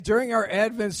During our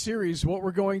Advent series, what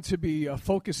we're going to be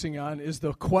focusing on is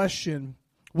the question,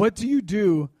 what do you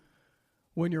do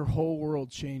when your whole world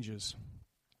changes?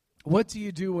 What do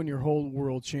you do when your whole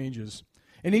world changes?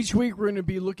 And each week we're going to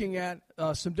be looking at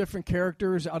some different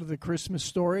characters out of the Christmas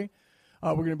story.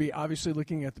 We're going to be obviously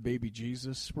looking at the baby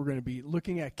Jesus. We're going to be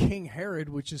looking at King Herod,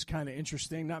 which is kind of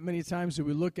interesting. Not many times do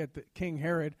we look at the King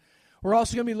Herod. We're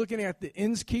also going to be looking at the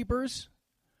innkeepers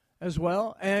as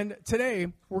well. And today,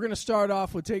 we're going to start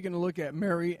off with taking a look at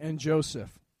Mary and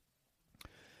Joseph.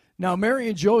 Now, Mary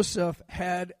and Joseph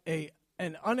had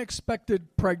an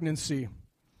unexpected pregnancy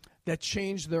that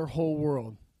changed their whole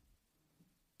world.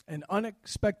 An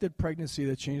unexpected pregnancy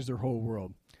that changed their whole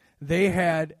world. They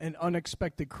had an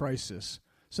unexpected crisis.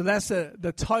 So that's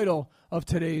the title of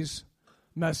today's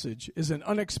message, is an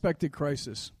unexpected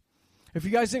crisis. If you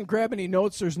guys didn't grab any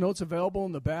notes, there's notes available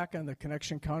in the back on the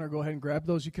Connection counter. Go ahead and grab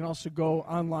those. You can also go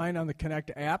online on the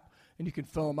Connect app, and you can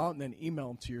fill them out and then email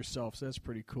them to yourself. So that's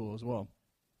pretty cool as well.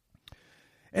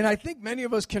 And I think many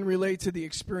of us can relate to the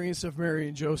experience of Mary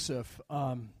and Joseph.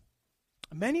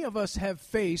 Many of us have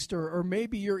faced, or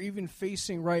maybe you're even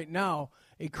facing right now,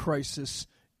 a crisis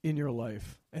in your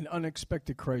life, an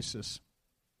unexpected crisis.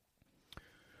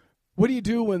 What do you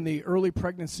do when the early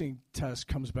pregnancy test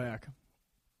comes back?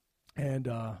 And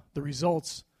the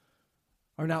results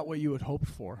are not what you had hoped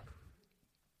for.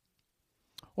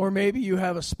 Or maybe you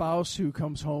have a spouse who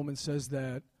comes home and says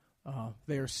that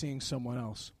they are seeing someone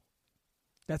else.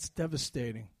 That's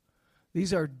devastating.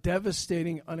 These are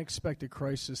devastating, unexpected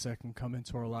crises that can come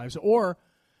into our lives. Or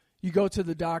you go to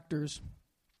the doctors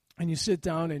and you sit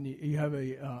down and you have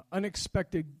a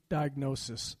unexpected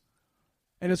diagnosis.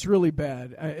 And it's really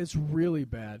bad. It's really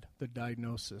bad, the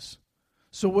diagnosis.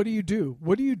 So what do you do?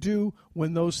 What do you do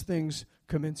when those things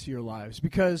come into your lives?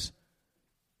 Because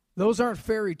those aren't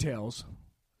fairy tales.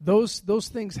 Those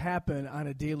things happen on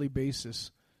a daily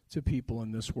basis to people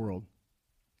in this world.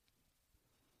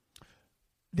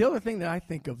 The other thing that I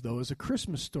think of, though, is a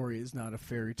Christmas story is not a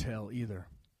fairy tale either.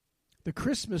 The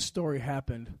Christmas story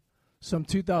happened some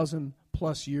 2,000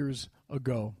 plus years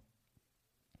ago.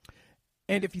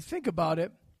 And if you think about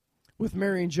it, with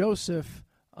Mary and Joseph,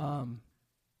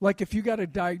 like if you got a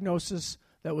diagnosis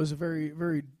that was a very,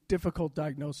 very difficult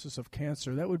diagnosis of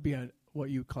cancer, that would be what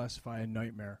you classify a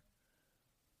nightmare.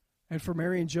 And for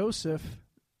Mary and Joseph,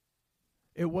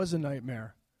 it was a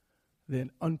nightmare,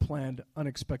 the unplanned,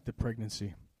 unexpected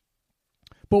pregnancy.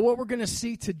 But what we're going to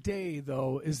see today,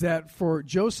 though, is that for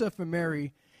Joseph and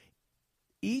Mary,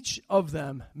 each of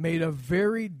them made a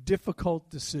very difficult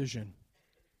decision.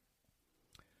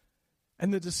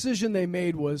 And the decision they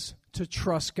made was to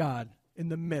trust God in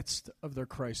the midst of their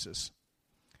crisis.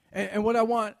 And what I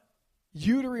want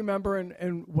you to remember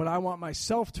and what I want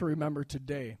myself to remember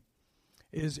today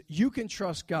is you can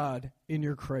trust God in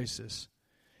your crisis.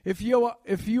 If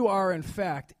you are, in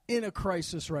fact, in a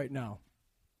crisis right now,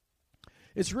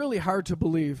 it's really hard to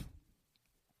believe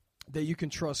that you can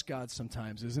trust God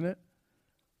sometimes, isn't it?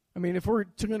 I mean, if we're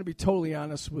going to be totally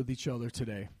honest with each other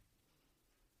today,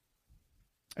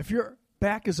 if your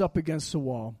back is up against the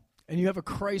wall and you have a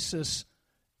crisis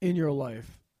in your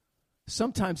life,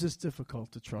 sometimes it's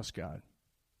difficult to trust God.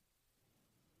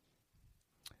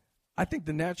 I think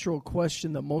the natural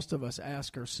question that most of us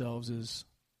ask ourselves is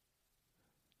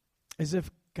if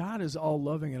God is all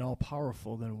loving and all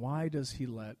powerful, then why does he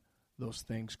let those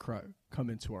things come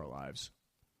into our lives?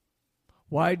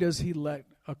 Why does he let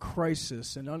a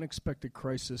crisis, an unexpected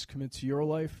crisis, come into your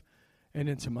life and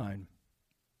into mine?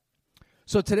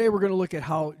 So today we're going to look at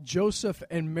how Joseph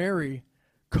and Mary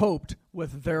coped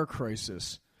with their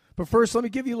crisis. But first, let me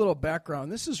give you a little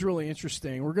background. This is really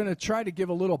interesting. We're going to try to give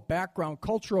a little background,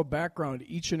 cultural background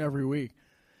each and every week.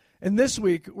 And this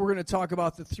week, we're going to talk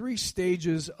about the 3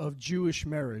 stages of Jewish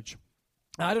marriage.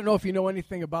 Now, I don't know if you know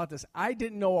anything about this. I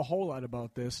didn't know a whole lot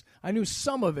about this. I knew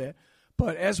some of it,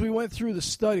 but as we went through the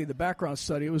study, the background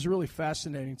study, it was really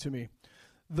fascinating to me.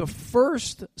 The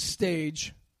first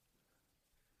stage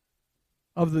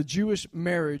of the Jewish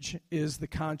marriage is the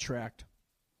contract.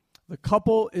 The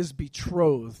couple is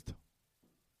betrothed.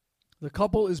 The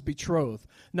couple is betrothed.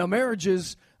 Now,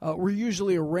 marriages were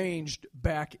usually arranged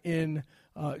back in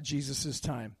Jesus'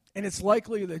 time. And it's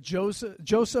likely that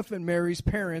Joseph and Mary's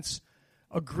parents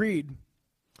agreed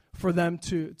for them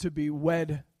to be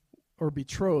wed or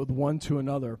betrothed one to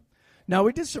another. Now,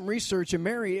 we did some research, and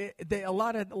Mary, a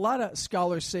lot of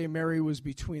scholars say Mary was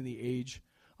between the age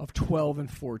of 12 and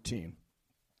 14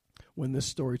 when this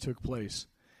story took place.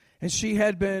 And she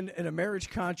had been in a marriage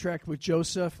contract with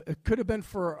Joseph. It could have been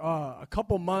for a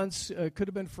couple months. It could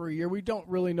have been for a year. We don't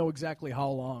really know exactly how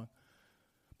long.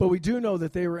 But we do know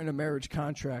that they were in a marriage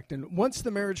contract. And once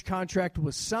the marriage contract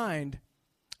was signed,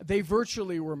 they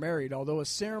virtually were married. Although a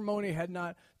ceremony had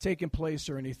not taken place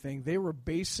or anything, they were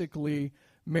basically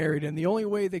married. And the only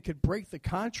way they could break the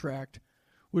contract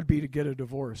would be to get a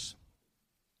divorce.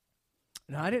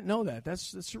 Now, I didn't know that.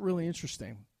 That's really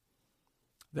interesting.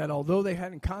 That although they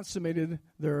hadn't consummated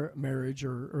their marriage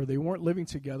or they weren't living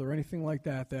together or anything like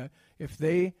that, that if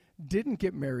they didn't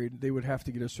get married, they would have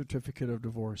to get a certificate of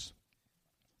divorce,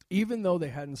 even though they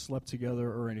hadn't slept together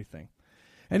or anything.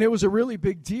 And it was a really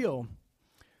big deal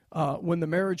when the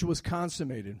marriage was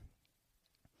consummated.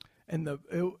 And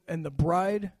the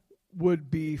bride would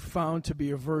be found to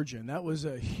be a virgin. That was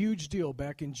a huge deal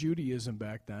back in Judaism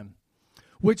back then,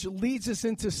 which leads us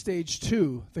into stage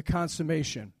 2, the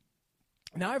consummation.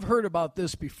 Now, I've heard about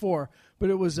this before, but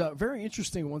it was very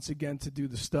interesting once again to do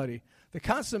the study. The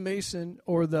consummation,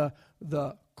 or the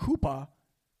chuppah,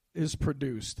 is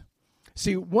produced.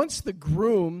 See, once the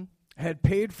groom had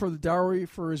paid for the dowry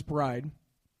for his bride,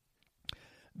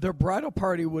 their bridal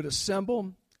party would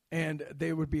assemble, and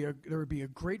there would be a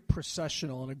great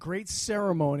processional and a great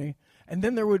ceremony, and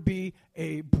then there would be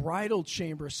a bridal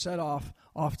chamber set off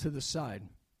to the side.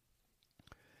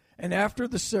 And after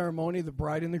the ceremony, the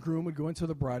bride and the groom would go into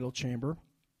the bridal chamber,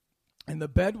 and the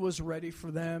bed was ready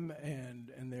for them, and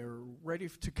they were ready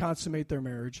to consummate their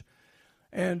marriage.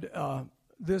 And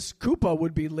this chuppah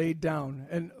would be laid down,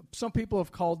 and some people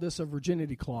have called this a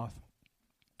virginity cloth.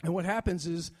 And what happens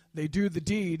is they do the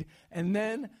deed, and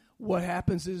then what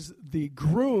happens is the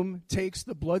groom takes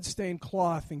the bloodstained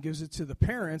cloth and gives it to the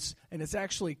parents, and it's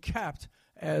actually kept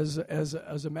as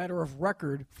a matter of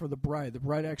record for the bride. The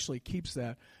bride actually keeps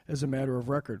that as a matter of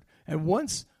record. And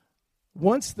once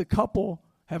the couple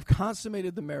have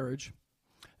consummated the marriage,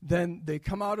 then they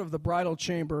come out of the bridal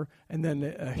chamber, and then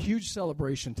a huge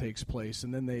celebration takes place,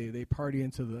 and then they party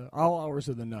into all hours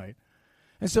of the night.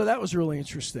 And so that was really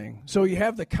interesting. So you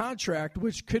have the contract,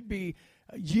 which could be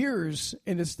years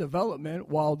in its development,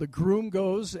 while the groom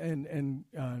goes and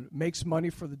makes money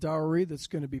for the dowry that's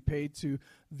going to be paid to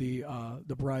the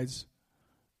bride's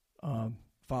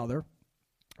father.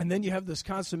 And then you have this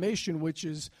consummation, which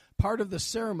is part of the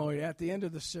ceremony. At the end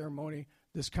of the ceremony,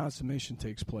 this consummation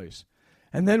takes place.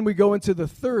 And then we go into the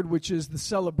third, which is the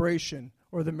celebration,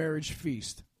 or the marriage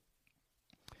feast.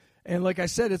 And like I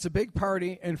said, it's a big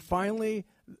party, and finally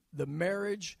the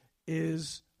marriage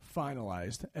is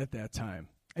finalized at that time.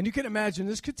 And you can imagine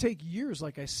this could take years,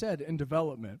 like I said, in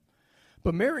development.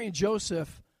 But Mary and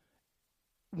Joseph,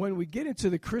 when we get into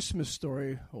the Christmas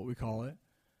story, what we call it,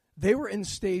 they were in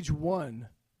stage 1.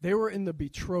 They were in the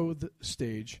betrothed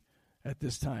stage at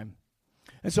this time.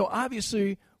 And so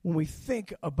obviously, when we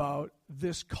think about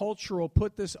this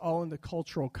put this all in the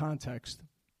cultural context,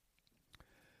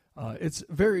 it's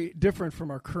very different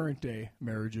from our current day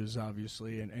marriages,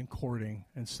 obviously, and courting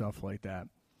and stuff like that.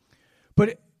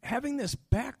 But having this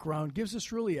background gives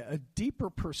us really a deeper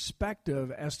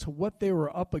perspective as to what they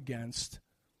were up against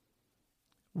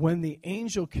when the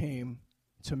angel came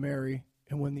to Mary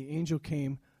and when the angel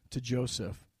came to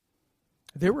Joseph.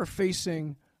 They were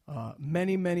facing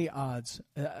many, many odds.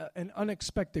 An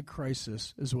unexpected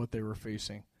crisis is what they were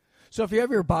facing. So if you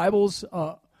have your Bibles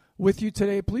with you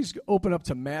today, please open up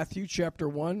to Matthew chapter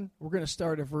 1. We're going to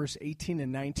start at verse 18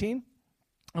 and 19.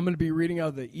 I'm going to be reading out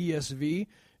of the ESV.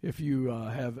 If you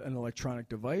have an electronic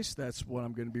device, that's what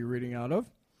I'm going to be reading out of.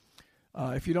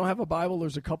 If you don't have a Bible,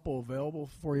 there's a couple available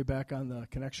for you back on the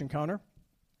connection counter.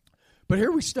 But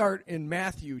here we start in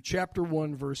Matthew chapter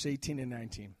 1, verse 18 and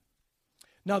 19.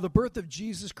 Now the birth of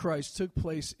Jesus Christ took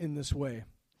place in this way.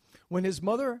 When his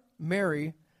mother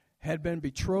Mary had been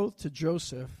betrothed to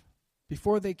Joseph,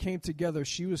 before they came together,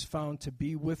 she was found to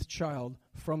be with child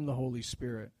from the Holy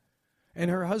Spirit. And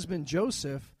her husband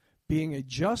Joseph, being a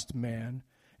just man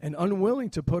and unwilling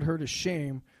to put her to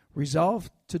shame,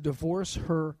 resolved to divorce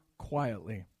her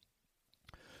quietly.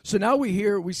 So now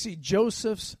we see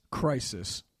Joseph's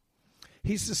crisis.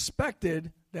 He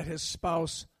suspected that his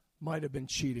spouse might have been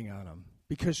cheating on him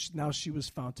because now she was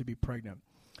found to be pregnant.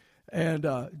 And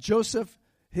Joseph,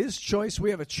 his choice,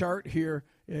 we have a chart here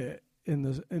in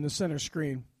the center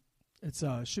screen. It's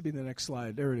should be the next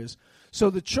slide. There it is.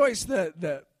 So the choice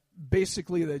that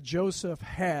basically that Joseph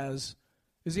has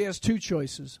is he has two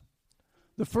choices.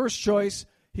 The first choice,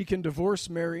 he can divorce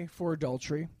Mary for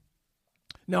adultery.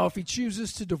 Now, if he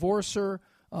chooses to divorce her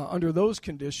under those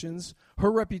conditions,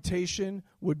 her reputation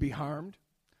would be harmed.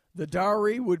 The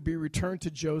dowry would be returned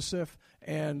to Joseph,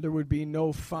 and there would be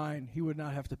no fine. He would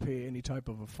not have to pay any type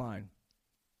of a fine.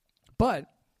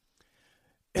 But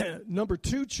number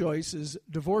two choice is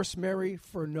divorce Mary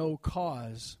for no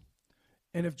cause.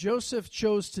 And if Joseph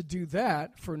chose to do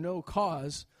that for no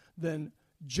cause, then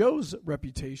Joe's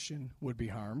reputation would be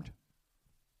harmed.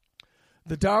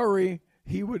 The dowry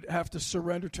he would have to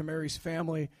surrender to Mary's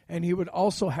family, and he would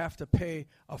also have to pay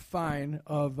a fine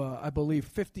of, I believe,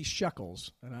 50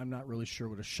 shekels. And I'm not really sure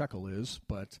what a shekel is,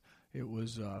 but it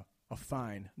was a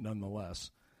fine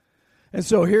nonetheless. And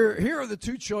so here are the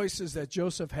two choices that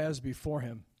Joseph has before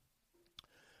him.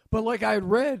 But like I had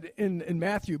read in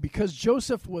Matthew, because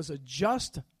Joseph was a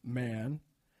just man,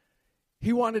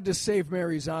 he wanted to save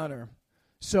Mary's honor.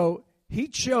 So he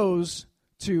chose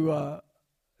to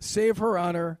save her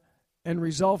honor and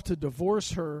resolved to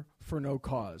divorce her for no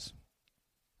cause.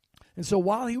 And so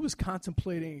while he was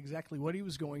contemplating exactly what he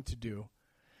was going to do,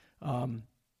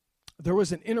 there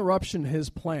was an interruption to his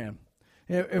plan.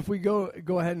 If we go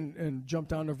ahead and jump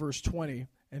down to verse 20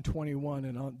 and 21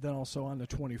 and then also on to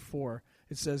 24,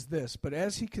 it says this, "But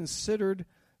as he considered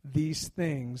these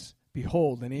things,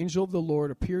 behold, an angel of the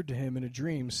Lord appeared to him in a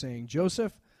dream, saying,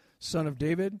 'Joseph, son of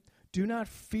David, do not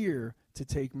fear to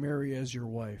take Mary as your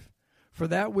wife, for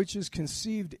that which is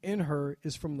conceived in her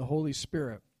is from the Holy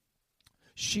Spirit.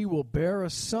 She will bear a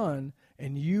son,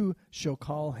 and you shall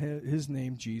call his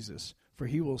name Jesus, for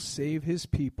he will save his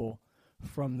people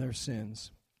from their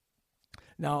sins.'"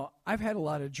 Now, I've had a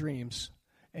lot of dreams,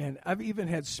 and I've even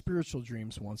had spiritual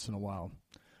dreams once in a while.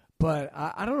 But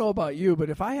I don't know about you,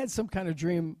 but if I had some kind of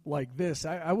dream like this,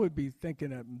 I would be thinking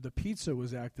that the pizza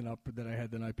was acting up that I had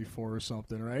the night before or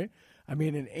something, right? I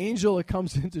mean, an angel that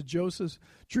comes into Joseph's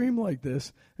dream like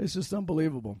this, it's just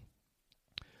unbelievable.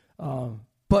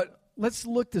 But let's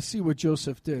look to see what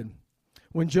Joseph did.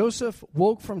 When Joseph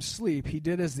woke from sleep, he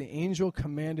did as the angel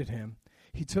commanded him.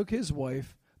 He took his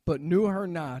wife, but knew her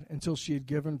not until she had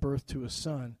given birth to a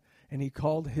son, and he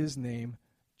called his name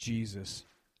Jesus.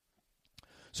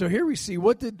 So here we see,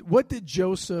 what did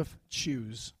Joseph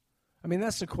choose? I mean,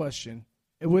 that's the question.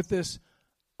 And with this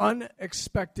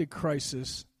unexpected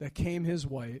crisis that came his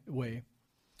way,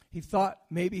 he thought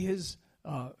maybe his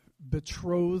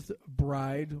betrothed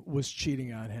bride was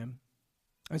cheating on him.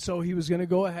 And so he was going to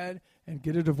go ahead and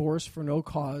get a divorce for no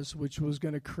cause, which was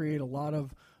going to create a lot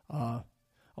of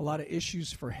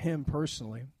issues for him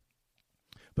personally.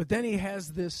 But then he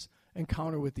has this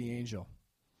encounter with the angel.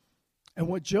 And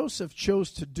what Joseph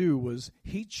chose to do was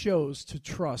he chose to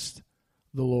trust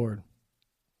the Lord.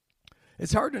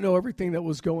 It's hard to know everything that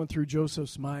was going through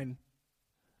Joseph's mind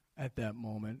at that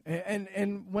moment.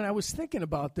 And when I was thinking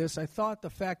about this, I thought the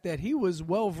fact that he was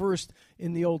well-versed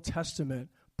in the Old Testament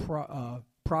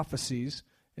prophecies,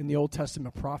 in the Old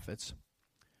Testament prophets.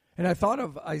 And I thought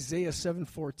of Isaiah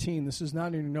 7:14. This is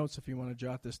not in your notes if you want to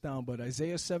jot this down, but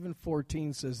Isaiah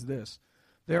 7:14 says this,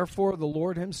 "Therefore the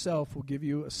Lord himself will give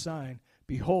you a sign.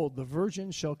 Behold, the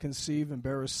virgin shall conceive and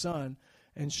bear a son,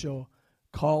 and shall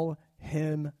call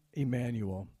him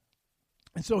Emmanuel."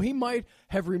 And so he might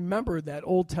have remembered that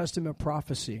Old Testament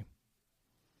prophecy.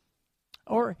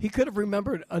 Or he could have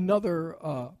remembered another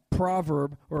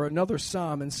proverb or another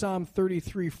psalm. In Psalm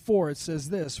 33:4 it says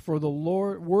this, "For the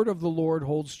word of the Lord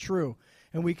holds true,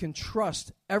 and we can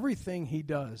trust everything he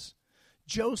does."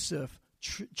 Joseph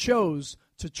chose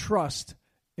to trust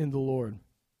in the Lord.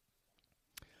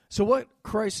 So what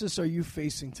crisis are you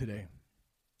facing today?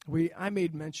 I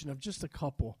made mention of just a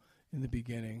couple in the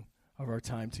beginning of our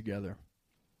time together.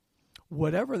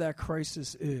 Whatever that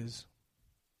crisis is,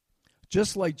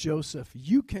 just like Joseph,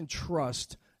 you can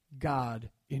trust God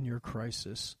in your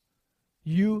crisis.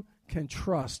 You can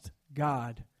trust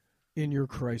God in your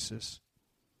crisis.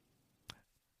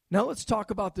 Now let's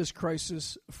talk about this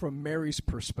crisis from Mary's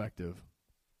perspective.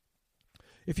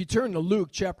 If you turn to Luke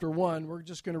chapter 1, we're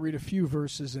just going to read a few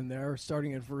verses in there,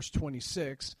 starting at verse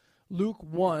 26. Luke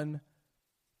 1,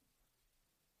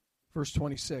 verse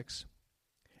 26.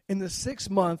 "In the 6th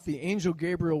month, the angel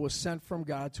Gabriel was sent from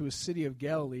God to a city of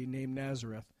Galilee named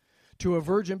Nazareth, to a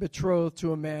virgin betrothed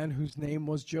to a man whose name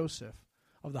was Joseph,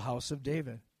 of the house of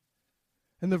David.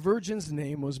 And the virgin's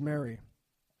name was Mary.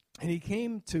 And he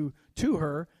came to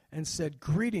her and said,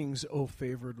 'Greetings, O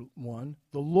favored one,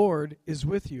 the Lord is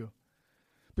with you.'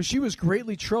 But she was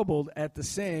greatly troubled at the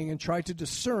saying and tried to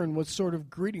discern what sort of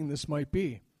greeting this might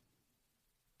be.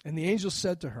 And the angel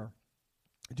said to her,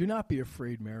 'Do not be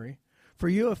afraid, Mary, for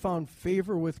you have found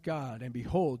favor with God, and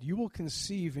behold, you will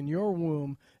conceive in your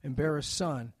womb and bear a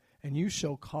son, and you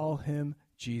shall call him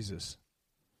Jesus.'"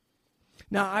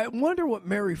 Now, I wonder what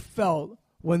Mary felt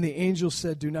when the angel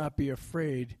said, "Do not be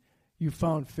afraid, you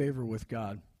found favor with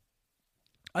God."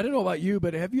 I don't know about you,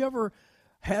 but have you ever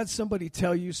had somebody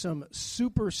tell you some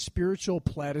super spiritual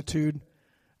platitude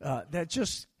that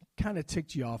just kind of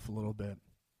ticked you off a little bit?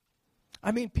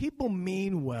 I mean, people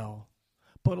mean well,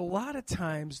 But a lot of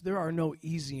times, there are no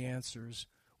easy answers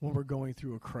when we're going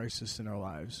through a crisis in our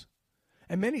lives.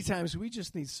 And many times, we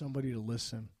just need somebody to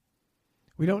listen.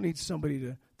 We don't need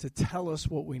somebody to tell us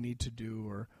what we need to do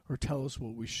or tell us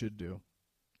what we should do.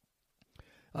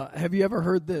 Have you ever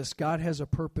heard this? God has a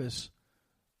purpose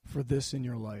for this in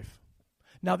your life.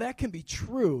 Now, that can be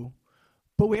true,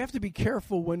 but we have to be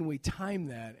careful when we time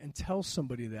that and tell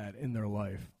somebody that in their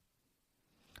life.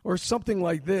 Or something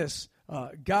like this,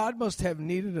 God must have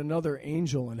needed another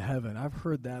angel in heaven. I've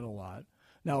heard that a lot.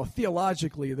 Now,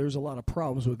 theologically, there's a lot of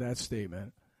problems with that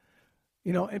statement.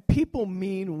 And people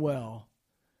mean well.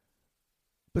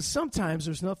 But sometimes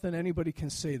there's nothing anybody can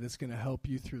say that's going to help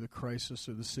you through the crisis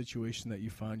or the situation that you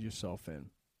find yourself in.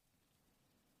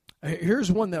 Here's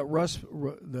one that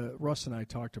Russ and I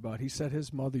talked about. He said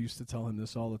his mother used to tell him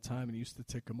this all the time, and he used to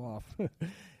tick him off.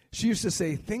 She used to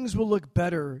say, "Things will look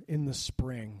better in the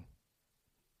spring."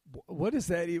 What does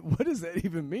that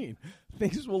even mean?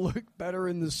 Things will look better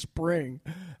in the spring.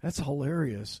 That's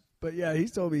hilarious. But yeah, he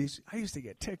told me, I used to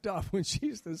get ticked off when she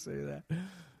used to say that.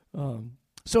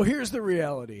 So here's the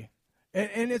reality,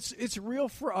 and it's real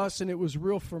for us, and it was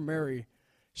real for Mary.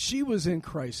 She was in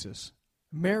crisis.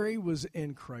 Mary was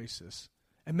in crisis.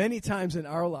 And many times in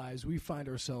our lives, we find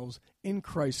ourselves in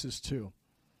crisis too.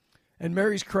 And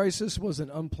Mary's crisis was an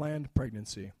unplanned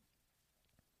pregnancy.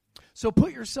 So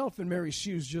put yourself in Mary's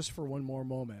shoes just for one more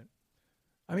moment.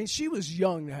 I mean, she was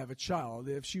young to have a child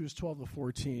if she was 12 to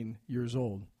 14 years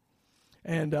old.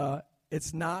 And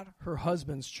it's not her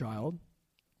husband's child.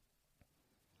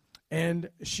 And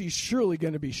she's surely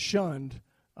going to be shunned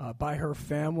by her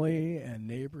family and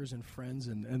neighbors and friends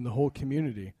and the whole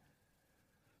community.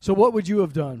 So what would you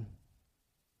have done?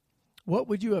 What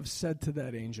would you have said to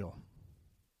that angel?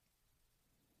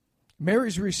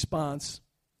 Mary's response,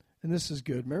 and this is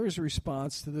good, Mary's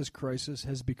response to this crisis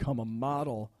has become a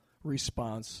model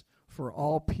response for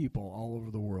all people all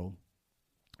over the world.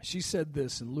 She said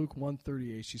this in Luke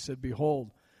 1:38. She said,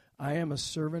 "Behold, I am a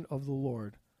servant of the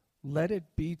Lord. Let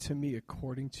it be to me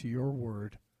according to your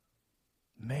word."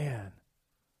 Man,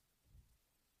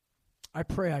 I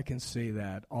pray I can say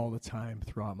that all the time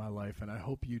throughout my life, and I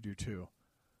hope you do too.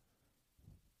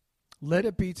 Let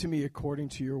it be to me according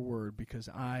to your word, because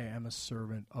I am a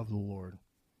servant of the Lord.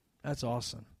 That's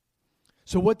awesome.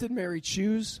 So what did Mary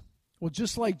choose? Well,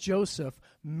 just like Joseph,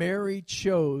 Mary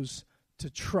chose to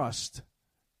trust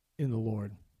in the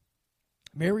Lord.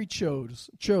 Mary chose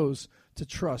to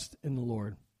trust in the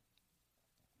Lord.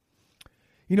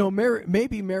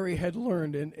 Maybe Mary had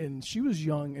learned, and she was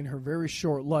young in her very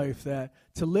short life, that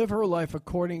to live her life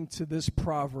according to this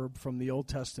proverb from the Old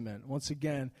Testament. Once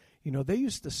again, they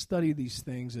used to study these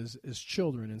things as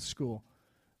children in school,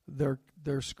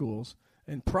 their schools.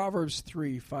 In Proverbs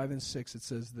 3:5-6, it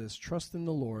says this: "Trust in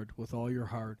the Lord with all your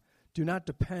heart. Do not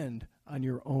depend on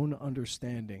your own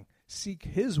understanding. Seek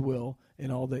his will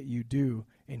in all that you do,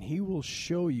 and he will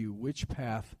show you which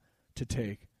path to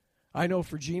take." I know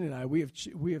for Gene and I, we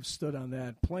have stood on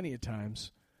that plenty of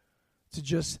times, to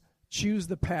just choose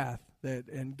the path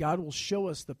and God will show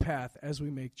us the path as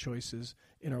we make choices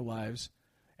in our lives,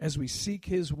 as we seek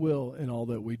his will in all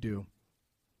that we do.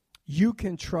 You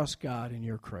can trust God in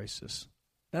your crisis.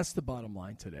 That's the bottom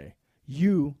line today.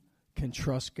 You can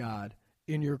trust God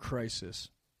in your crisis.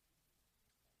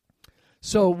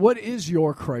 So what is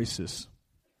your crisis?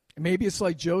 Maybe it's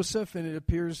like Joseph, and it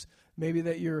appears maybe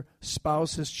that your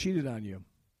spouse has cheated on you.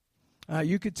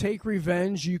 You could take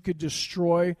revenge. You could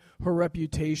destroy her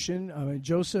reputation.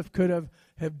 Joseph could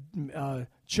have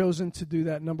chosen to do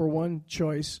that number one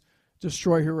choice,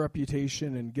 destroy her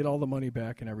reputation and get all the money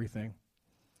back and everything.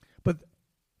 But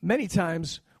many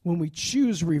times when we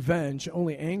choose revenge,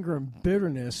 only anger and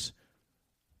bitterness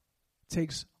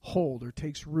takes hold or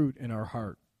takes root in our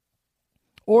heart.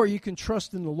 Or you can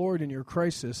trust in the Lord in your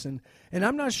crisis. And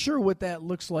I'm not sure what that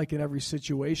looks like in every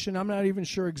situation. I'm not even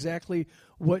sure exactly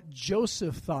what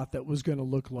Joseph thought that was going to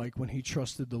look like when he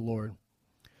trusted the Lord.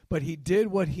 But he did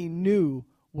what he knew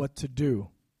what to do.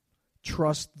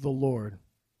 Trust the Lord.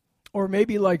 Or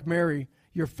maybe like Mary,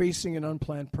 you're facing an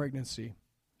unplanned pregnancy.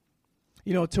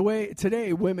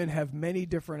 Today women have many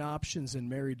different options than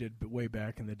Mary did way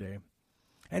back in the day.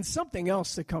 And something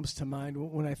else that comes to mind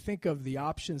when I think of the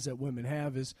options that women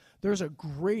have is there's a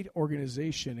great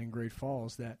organization in Great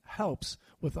Falls that helps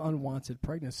with unwanted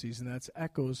pregnancies, and that's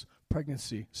Echoes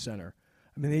Pregnancy Center.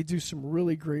 I mean, they do some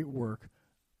really great work,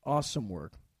 awesome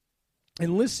work.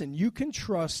 And listen, you can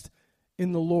trust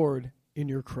in the Lord in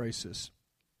your crisis.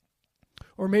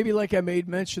 Or maybe like I made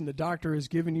mention, the doctor has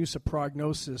given you some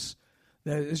prognosis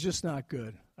that is just not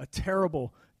good, a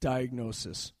terrible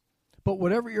diagnosis. But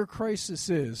whatever your crisis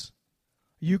is,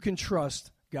 You can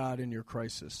trust God in your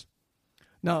crisis.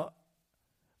 Now,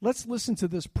 let's listen to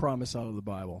this promise out of the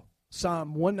Bible.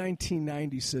 Psalm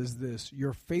 119:90 says this,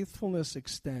 "Your faithfulness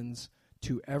extends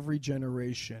to every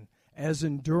generation, as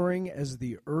enduring as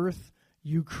the earth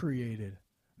you created."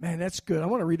 Man, that's good. I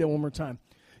want to read that one more time.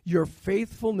 Your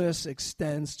faithfulness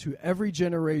extends to every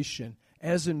generation,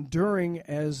 as enduring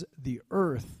as the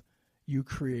earth you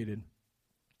created.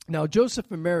 Now,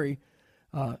 Joseph and Mary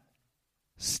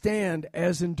stand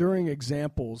as enduring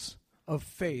examples of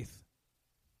faith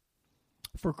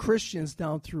for Christians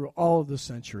down through all of the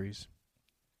centuries.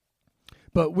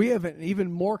 But we have an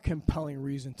even more compelling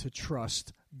reason to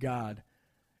trust God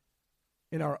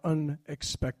in our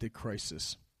unexpected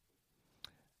crisis.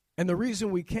 And the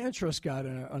reason we can trust God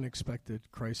in our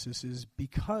unexpected crisis is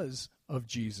because of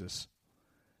Jesus.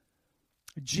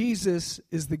 Jesus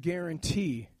is the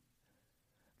guarantee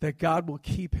that God will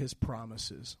keep his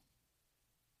promises.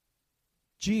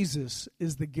 Jesus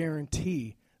is the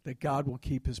guarantee that God will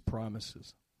keep his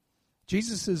promises.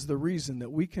 Jesus is the reason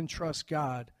that we can trust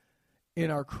God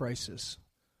in our crisis.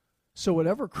 So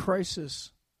whatever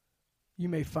crisis you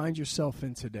may find yourself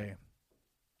in today,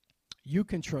 you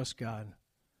can trust God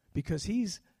because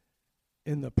he's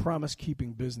in the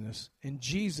promise-keeping business. And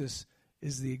Jesus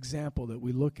is the example that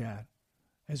we look at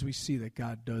as we see that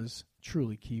God does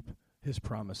truly keep his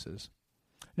promises.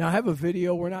 Now, I have a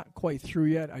video. We're not quite through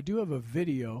yet. I do have a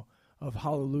video of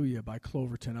Hallelujah by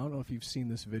Cloverton. I don't know if you've seen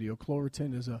this video.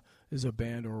 Cloverton is a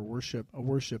band or a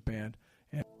worship band.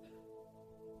 And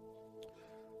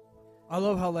I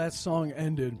love how that song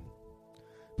ended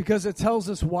because it tells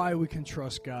us why we can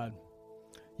trust God.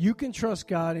 You can trust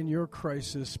God in your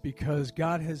crisis because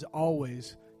God has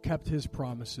always kept his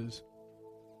promises.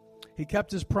 He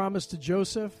kept his promise to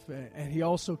Joseph, and he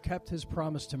also kept his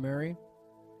promise to Mary.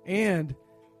 And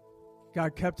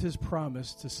God kept his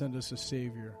promise to send us a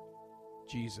Savior,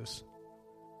 Jesus.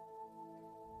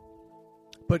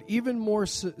 But even more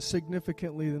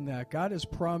significantly than that, God has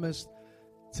promised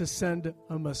to send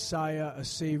a Messiah, a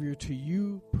Savior to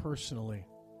you personally.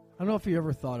 I don't know if you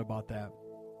ever thought about that.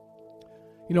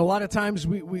 You know, a lot of times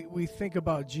we think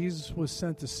about Jesus was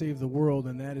sent to save the world,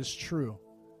 and that is true.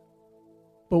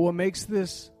 But what makes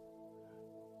this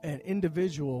an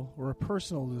individual or a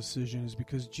personal decision is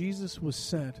because Jesus was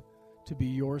sent to be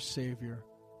your Savior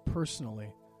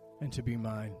personally and to be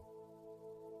mine.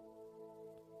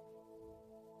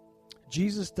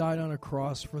 Jesus died on a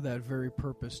cross for that very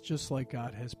purpose, just like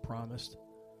God has promised,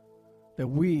 that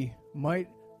we might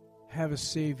have a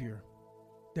Savior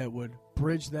that would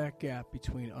bridge that gap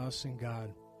between us and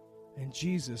God. And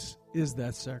Jesus is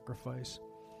that sacrifice.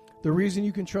 The reason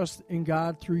you can trust in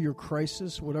God through your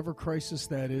crisis, whatever crisis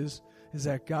that is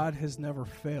that God has never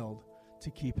failed to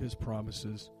keep his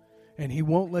promises. And he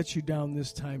won't let you down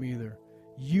this time either.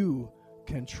 You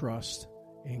can trust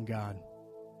in God.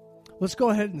 Let's go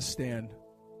ahead and stand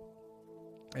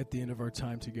at the end of our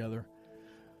time together.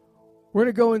 We're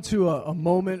going to go into a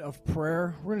moment of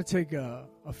prayer. We're going to take a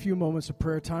few moments of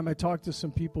prayer time. I talked to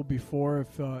some people before.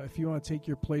 If you want to take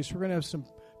your place, we're going to have some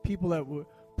people that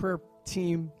prayer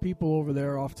team, people over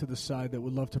there off to the side that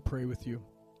would love to pray with you.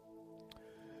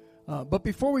 But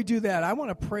before we do that, I want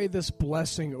to pray this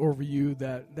blessing over you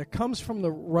that comes from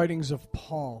the writings of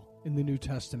Paul in the New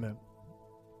Testament.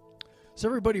 So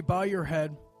everybody bow your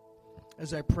head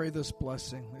as I pray this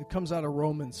blessing. It comes out of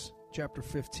Romans chapter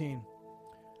 15.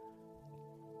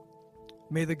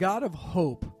 May the God of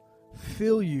hope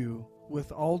fill you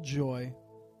with all joy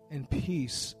and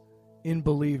peace in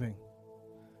believing,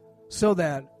 so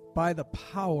that by the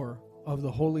power of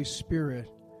the Holy Spirit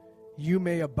you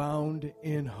may abound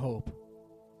in hope.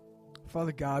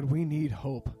 Father God, we need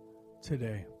hope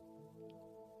today.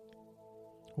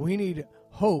 We need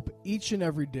hope each and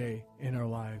every day in our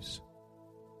lives.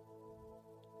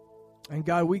 And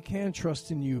God, we can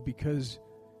trust in you because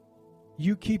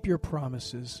you keep your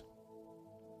promises.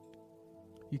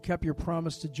 You kept your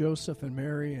promise to Joseph and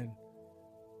Mary, and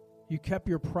you kept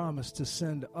your promise to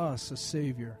send us a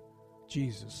Savior,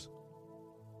 Jesus.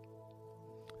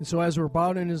 And so as we're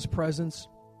bowed in his presence,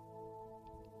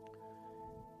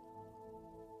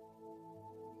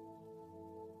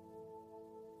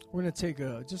 we're going to take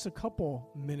just a couple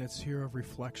minutes here of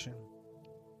reflection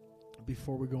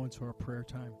before we go into our prayer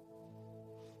time.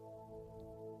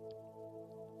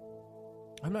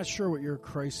 I'm not sure what your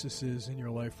crisis is in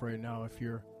your life right now, if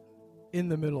you're in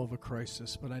the middle of a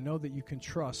crisis, but I know that you can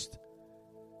trust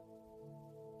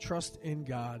in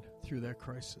God through that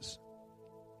crisis.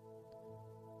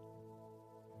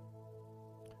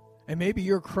 And maybe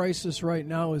your crisis right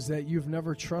now is that you've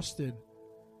never trusted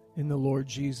in the Lord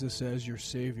Jesus as your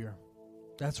Savior.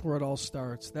 That's where it all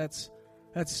starts. That's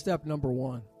step number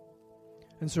one.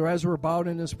 And so as we're bowed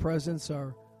in His presence,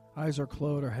 our eyes are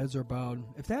closed, our heads are bowed.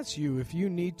 If that's you, if you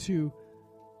need to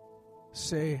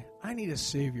say, I need a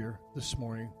Savior this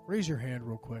morning, raise your hand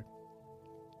real quick.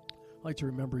 I'd like to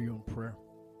remember you in prayer.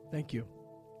 Thank you.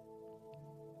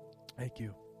 Thank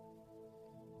you.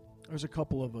 There's a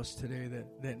couple of us today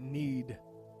that need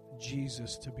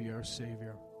Jesus to be our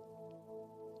Savior.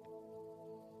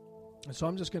 And so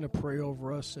I'm just going to pray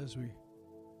over us as we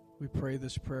pray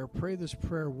this prayer. Pray this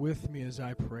prayer with me as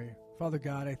I pray. Father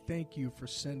God, I thank you for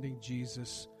sending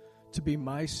Jesus to be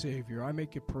my Savior. I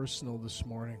make it personal this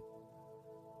morning.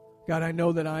 God, I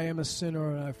know that I am a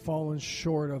sinner and I've fallen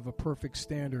short of a perfect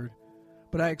standard,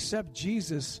 but I accept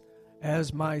Jesus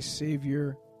as my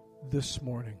Savior this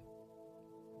morning.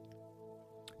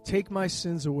 Take my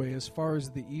sins away as far as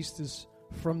the east is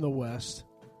from the west.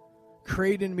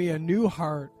 Create in me a new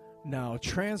heart now.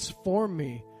 Transform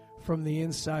me from the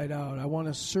inside out. I want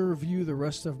to serve you the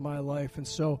rest of my life. And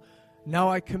so now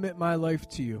I commit my life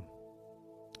to you.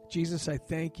 Jesus, I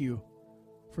thank you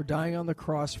for dying on the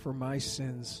cross for my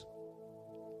sins.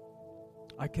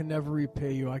 I can never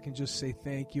repay you. I can just say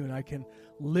thank you, and I can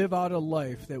live out a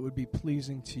life that would be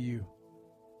pleasing to you.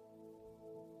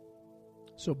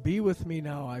 So be with me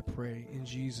now, I pray, in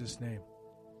Jesus' name.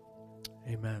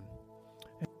 Amen.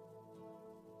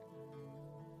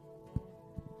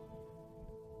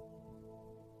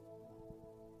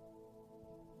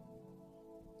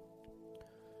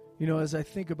 You know, as I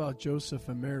think about Joseph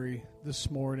and Mary this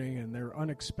morning and their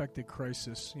unexpected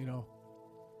crisis, you know,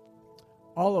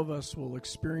 all of us will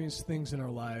experience things in our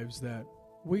lives that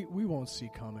we won't see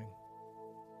coming.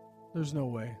 There's no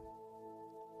way.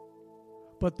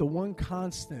 But the one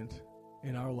constant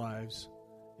in our lives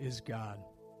is God.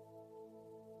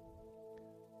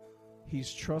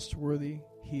 He's trustworthy.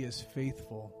 He is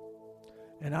faithful.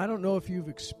 And I don't know if you've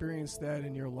experienced that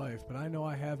in your life, but I know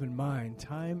I have in mine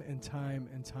time and time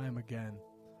and time again.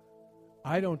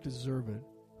 I don't deserve it,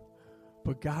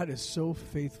 but God is so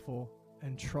faithful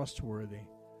and trustworthy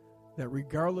that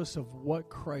regardless of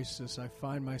what crisis I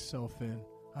find myself in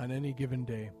on any given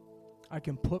day, I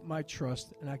can put my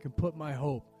trust and I can put my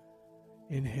hope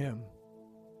in Him,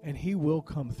 and He will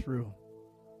come through.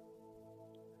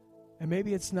 And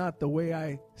maybe it's not the way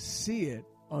I see it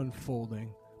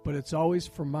unfolding, but it's always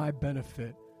for my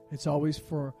benefit. It's always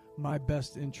for my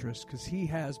best interest, because He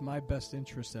has my best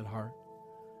interest at heart.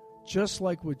 Just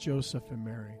like with Joseph and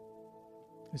Mary,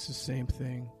 it's the same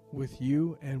thing with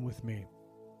you and with me.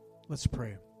 Let's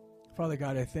pray. Father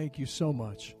God, I thank you so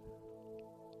much,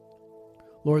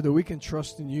 Lord, that we can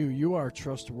trust in you. You are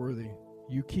trustworthy.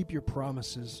 You keep your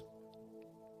promises.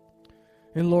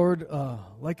 And Lord,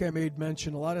 like I made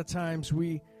mention, a lot of times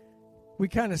we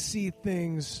kind of see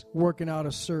things working out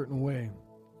a certain way.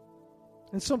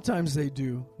 And sometimes they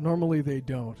do. Normally they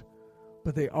don't.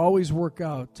 But they always work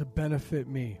out to benefit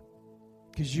me.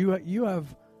 Because you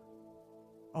have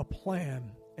a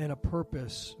plan and a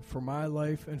purpose for my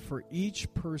life and for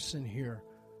each person here.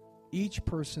 Each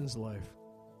person's life.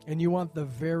 And you want the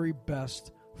very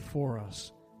best for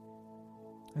us.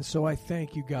 And so I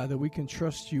thank you, God, that we can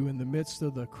trust you in the midst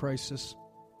of the crisis.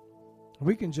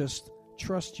 We can just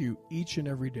trust you each and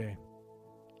every day.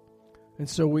 And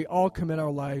so we all commit our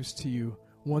lives to you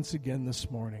once again this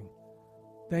morning.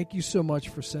 Thank you so much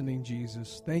for sending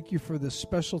Jesus. Thank you for this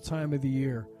special time of the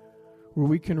year where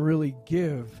we can really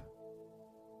give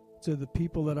to the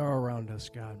people that are around us,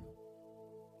 God.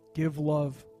 Give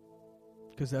love,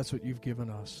 because that's what you've given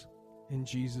us. In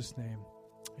Jesus' name,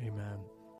 amen.